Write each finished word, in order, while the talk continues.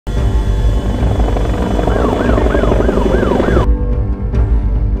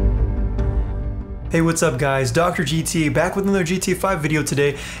Hey, what's up guys? Dr. GTA back with another GTA 5 video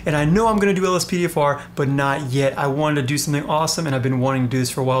today, and I know I'm going to do LSPDFR, but not yet. I wanted to do something awesome and I've been wanting to do this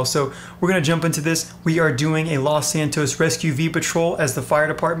for a while, so we're going to jump into this. We are doing a Los Santos Rescue V Patrol as the fire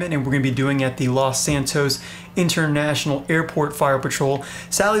department, and we're going to be doing at the Los Santos International Airport Fire Patrol.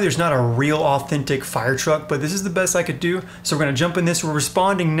 Sadly, there's not a real authentic fire truck, but this is the best I could do, so we're going to jump in this. We're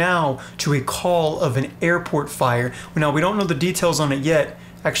responding now to a call of an airport fire. Now, we don't know the details on it yet.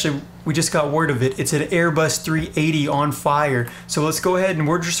 Actually, we just got word of it. It's an Airbus 380 on fire. So let's go ahead, and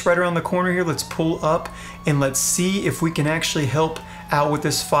we're just right around the corner here. Let's pull up and let's see if we can actually help out with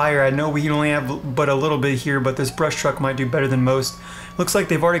this fire. I know we only have but a little bit here, but this brush truck might do better than most. Looks like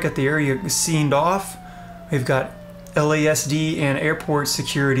they've already got the area scened off. We've got LASD and airport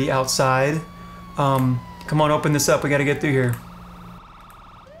security outside. Come on, open this up. We got to get through here.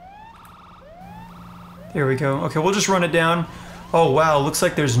 There we go. Okay, we'll just run it down. Oh wow, looks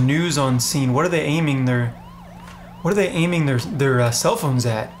like there's news on scene. What are they aiming their cell phones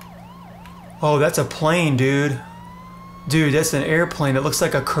at? Oh, that's a plane, dude. Dude, that's an airplane. It looks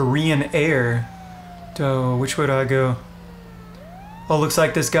like a Korean Air. Oh, which way do I go? Oh, looks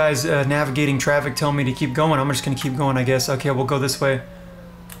like this guy's navigating traffic, telling me to keep going. I'm just gonna keep going, I guess. Okay, we'll go this way.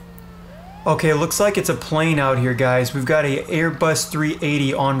 Okay, looks like it's a plane out here, guys. We've got a Airbus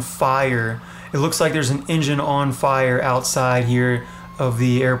 380 on fire. It looks like there's an engine on fire outside here of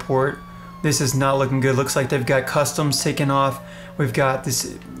the airport. This is not looking good. Looks like they've got customs taken off. We've got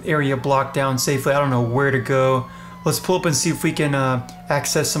this area blocked down safely. I don't know where to go. Let's pull up and see if we can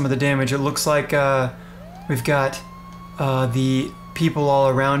access some of the damage. It looks like we've got the people all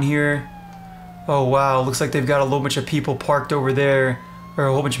around here. Oh wow, looks like they've got a little bunch of people parked over there, or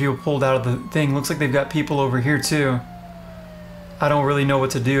a whole bunch of people pulled out of the thing. Looks like they've got people over here too. I don't really know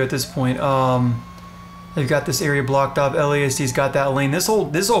what to do at this point. They've got this area blocked off. LASD's got that lane. This whole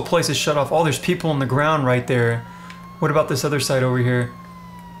place is shut off. Oh, there's people on the ground right there. What about this other side over here?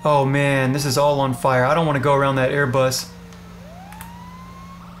 Oh man, this is all on fire. I don't want to go around that Airbus.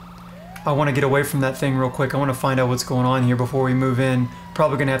 I want to get away from that thing real quick. I want to find out what's going on here before we move in.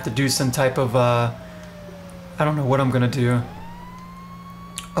 Probably gonna have to do some type of I don't know what I'm gonna do.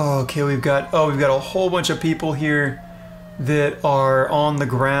 Oh, okay, we've got a whole bunch of people here that are on the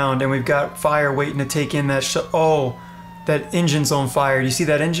ground, and we've got fire waiting to take in that oh, that engine's on fire. Do you see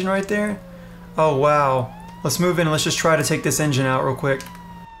that engine right there? Oh wow. Let's move in and let's just try to take this engine out real quick.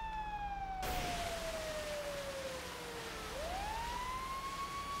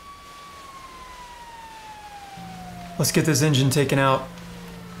 Let's get this engine taken out.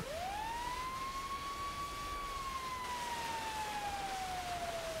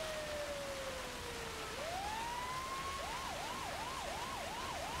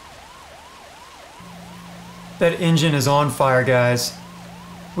 That engine is on fire, guys.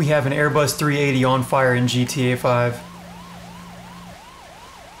 We have an Airbus 380 on fire in GTA 5.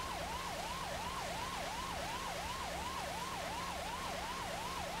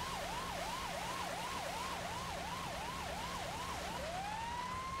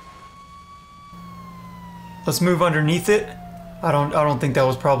 Let's move underneath it. I don't think that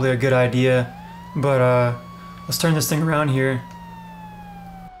was probably a good idea, but let's turn this thing around here.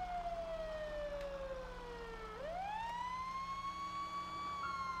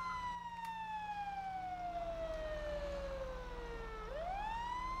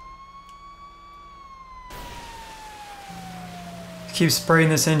 Keep spraying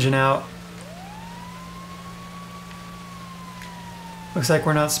this engine out. Looks like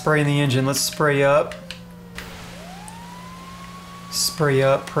we're not spraying the engine. Let's spray up. Spray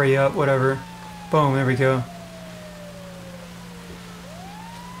up, pray up, whatever. Boom, there we go.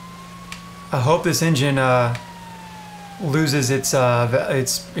 I hope this engine loses its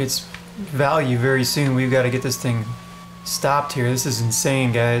value very soon. We've got to get this thing stopped here. This is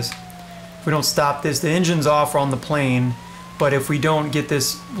insane, guys. If we don't stop this, the engine's off on the plane. But if we don't get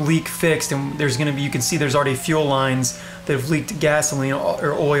this leak fixed, and there's going to be, you can see there's already fuel lines that have leaked gasoline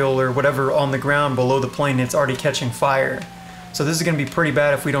or oil or whatever on the ground below the plane. It's already catching fire. So this is going to be pretty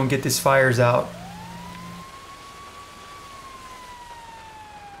bad if we don't get these fires out.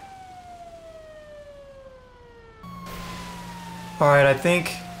 Alright, I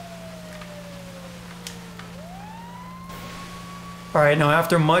think... Alright, now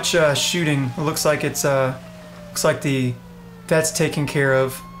after much shooting, it looks like it's that's taken care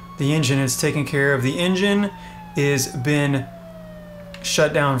of. The engine is taken care of. The engine is been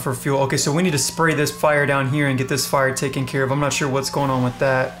shut down for fuel. Okay, so we need to spray this fire down here and get this fire taken care of. I'm not sure what's going on with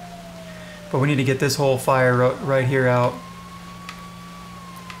that, but we need to get this whole fire right here out.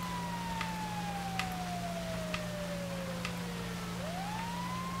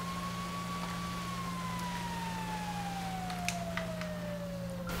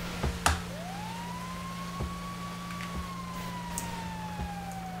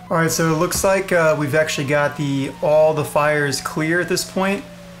 Alright, so it looks like we've actually got all the fires clear at this point.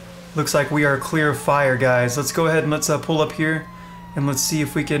 Looks like we are clear of fire, guys. Let's go ahead and let's pull up here and let's see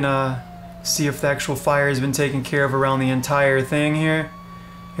if we can see if the actual fire has been taken care of around the entire thing here.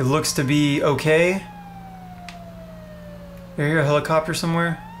 It looks to be okay. I hear a helicopter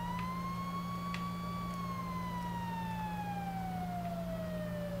somewhere.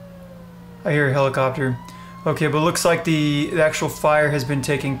 I hear a helicopter. Okay, but it looks like the actual fire has been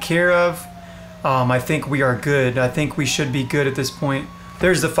taken care of. I think we are good. I think we should be good at this point.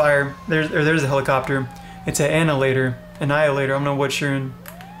 There's the fire. There's the helicopter. It's an annihilator. I don't know what you're in.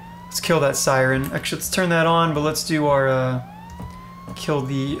 Let's kill that siren. Actually, let's turn that on, but let's do our kill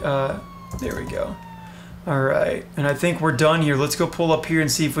the there we go. Alright, and I think we're done here. Let's go pull up here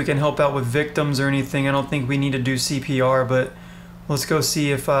and see if we can help out with victims or anything. I don't think we need to do CPR, but let's go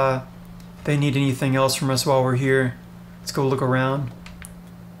see if they need anything else from us while we're here. Let's go look around.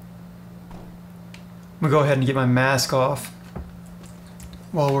 I'm gonna go ahead and get my mask off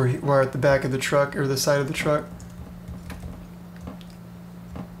while we're at the back of the truck, or the side of the truck.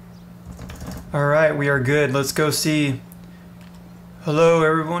 Alright, we are good. Let's go see. Hello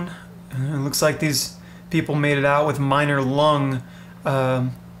everyone. It looks like these people made it out with minor lung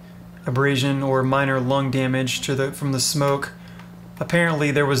abrasion or minor lung damage from the smoke. Apparently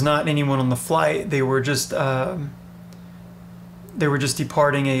there was not anyone on the flight. They were just departing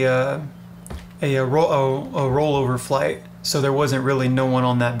a rollover flight. So there wasn't really no one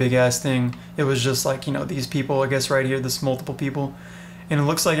on that big ass thing. It was just like, you know, these people, I guess right here, this multiple people. And it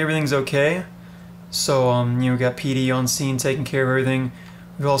looks like everything's okay. So you know, we got PD on scene taking care of everything.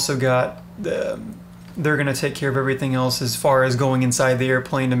 We've also got they're gonna take care of everything else as far as going inside the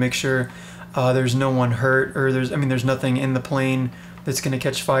airplane to make sure there's no one hurt, or there's nothing in the plane that's gonna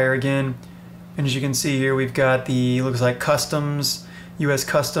catch fire again. And as you can see here, we've got looks like customs, U.S.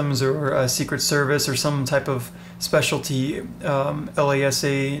 Customs, or Secret Service, or some type of specialty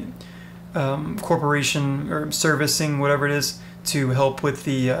LASA corporation or servicing, whatever it is, to help with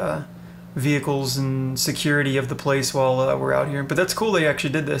the vehicles and security of the place while we're out here. But that's cool they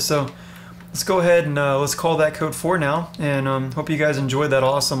actually did this. So let's go ahead and let's call that code 4 now, and hope you guys enjoyed that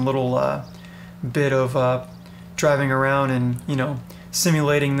awesome little bit of driving around and, you know,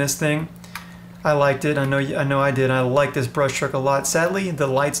 simulating this thing. I liked it. I know I did. I like this brush truck a lot. Sadly, the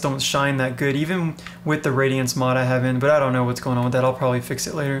lights don't shine that good, even with the Radiance mod I have in, but I don't know what's going on with that. I'll probably fix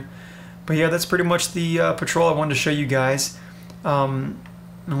it later. But yeah, that's pretty much the patrol I wanted to show you guys. It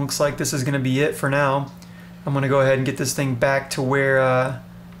looks like this is going to be it for now. I'm going to go ahead and get this thing back to where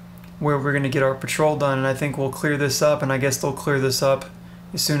we're going to get our patrol done, and I think we'll clear this up, and I guess they'll clear this up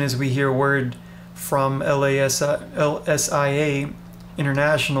as soon as we hear word from LSIA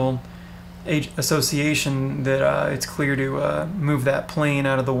International Association that it's clear to move that plane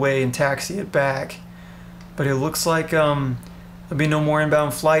out of the way and taxi it back. But it looks like there'll be no more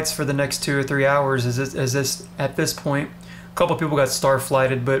inbound flights for the next 2 or 3 hours at this point. A couple people got star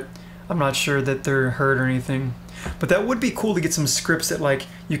flighted, but I'm not sure that they're hurt or anything. But that would be cool to get some scripts that, like,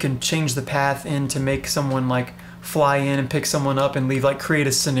 you can change the path in to make someone like fly in and pick someone up and leave, like create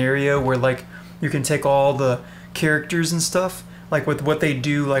a scenario where like you can take all the characters and stuff, like with what they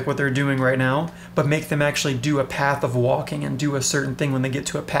do, like what they're doing right now, but make them actually do a path of walking and do a certain thing when they get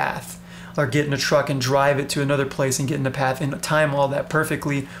to a path, or get in a truck and drive it to another place and get in the path and time all that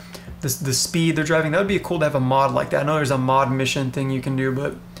perfectly. The speed they're driving, that would be cool to have a mod like that. I know there's a mod mission thing you can do,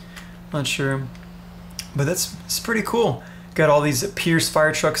 but not sure. But it's pretty cool. Got all these Pierce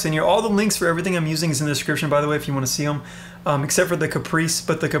fire trucks in here. All the links for everything I'm using is in the description, by the way, if you want to see them. Except for the Caprice,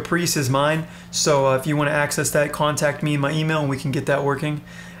 but the Caprice is mine. So if you want to access that, contact me in my email and we can get that working.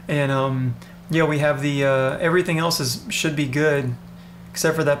 And yeah, we have the everything else should be good,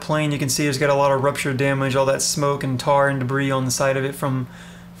 except for that plane. You can see it's got a lot of rupture damage, all that smoke and tar and debris on the side of it from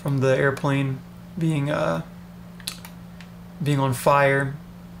the airplane being on fire.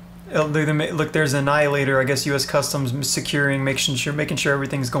 Look, there's an annihilator, I guess U.S. Customs securing, making sure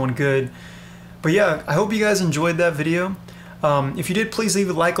everything's going good. But yeah, I hope you guys enjoyed that video. If you did, please leave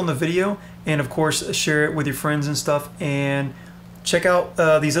a like on the video, and of course share it with your friends and stuff, and check out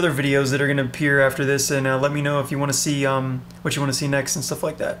these other videos that are going to appear after this, and let me know if you want to see what you want to see next and stuff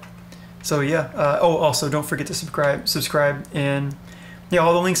like that. So yeah, oh, also don't forget to subscribe, and yeah,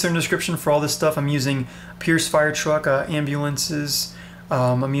 all the links are in the description for all this stuff. I'm using Pierce fire truck, ambulances.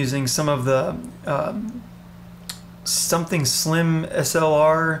 I'm using some of the something slim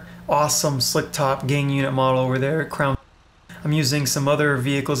SLR, awesome slick top gang unit model over there, Crown. I'm using some other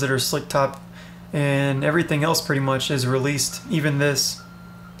vehicles that are slick top, and everything else pretty much is released, even this.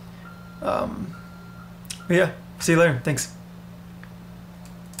 But yeah, see you later. Thanks.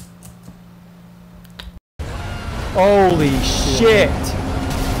 Holy shit!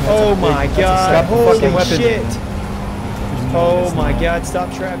 Oh my god! Holy shit! Oh my god!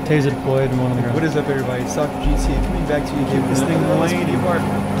 Stop traffic! Taser deployed and one on the ground. What is up, everybody? It's Dr. GT coming back to you again. This thing lane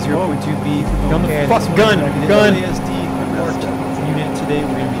 0.2B Gun the and fuck gun! LASD marked unit. Today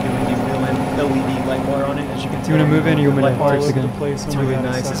we're going to be doing a LED light bar on it. As you can tell, You want to move in or you want me to light bars fix the gun? It's really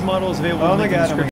nice. This model is available in the description.